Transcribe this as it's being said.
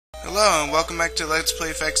Hello and welcome back to Let's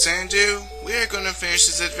Play Faxandu. We are going to finish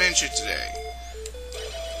this adventure today.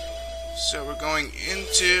 So we're going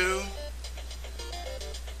into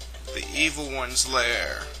the Evil One's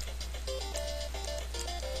lair.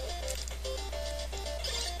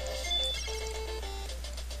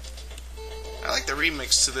 I like the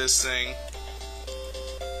remix to this thing.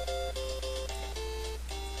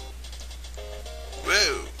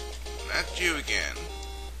 Whoa, not you again.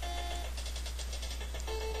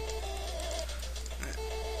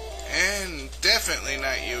 And definitely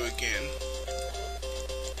not you again.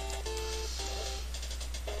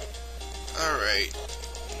 Alright.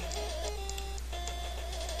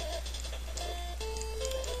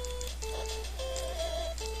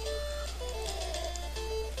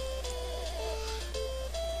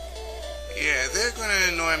 Yeah, they're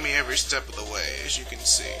gonna annoy me every step of the way, as you can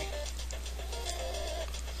see.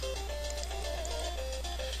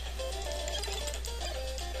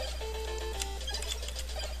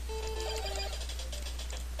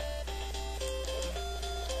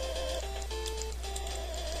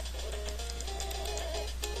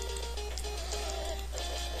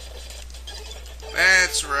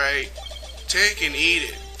 That's right. Take and eat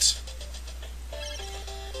it.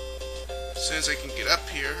 As soon as I can get up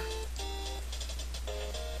here.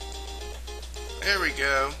 There we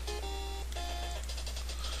go.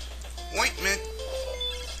 Ointment.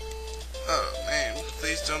 Oh man,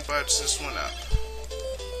 please don't botch this one up.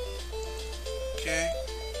 Okay.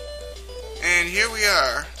 And here we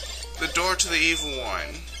are. The door to the Evil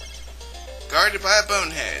One. Guarded by a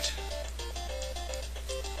bonehead.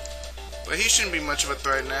 But he shouldn't be much of a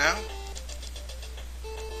threat now.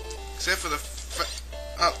 Except for the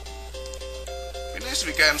oh. It'd be nice if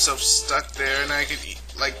he got himself stuck there and I could,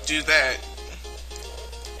 like, do that.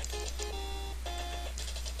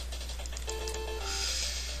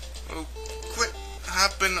 Oh, quit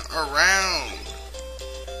hopping around.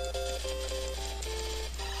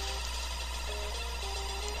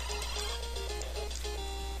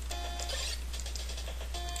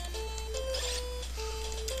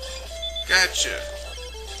 Gotcha.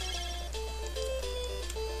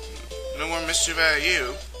 No more mischief out of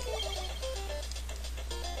you.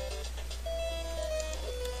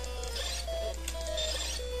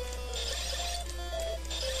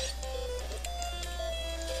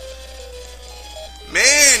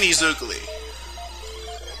 Man, he's ugly.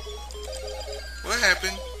 What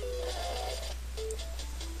happened?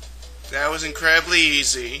 That was incredibly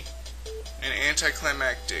easy and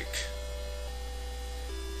anticlimactic.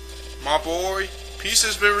 My boy, peace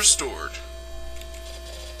has been restored.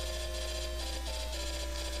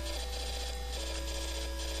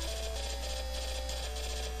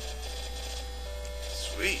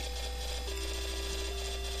 Sweet.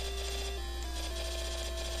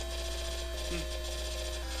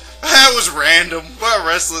 That was random. What a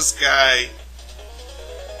restless guy.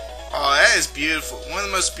 Oh, that is beautiful. One of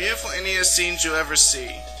the most beautiful NES scenes you'll ever see.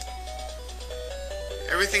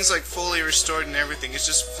 Everything's like fully restored and everything. It's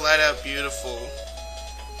just flat out beautiful.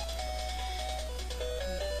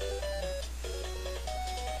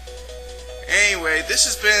 Anyway, this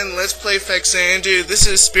has been Let's Play Faxandu. This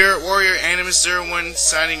is Spirit Warrior Animus 01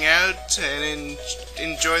 signing out, and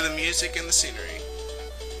enjoy the music and the scenery.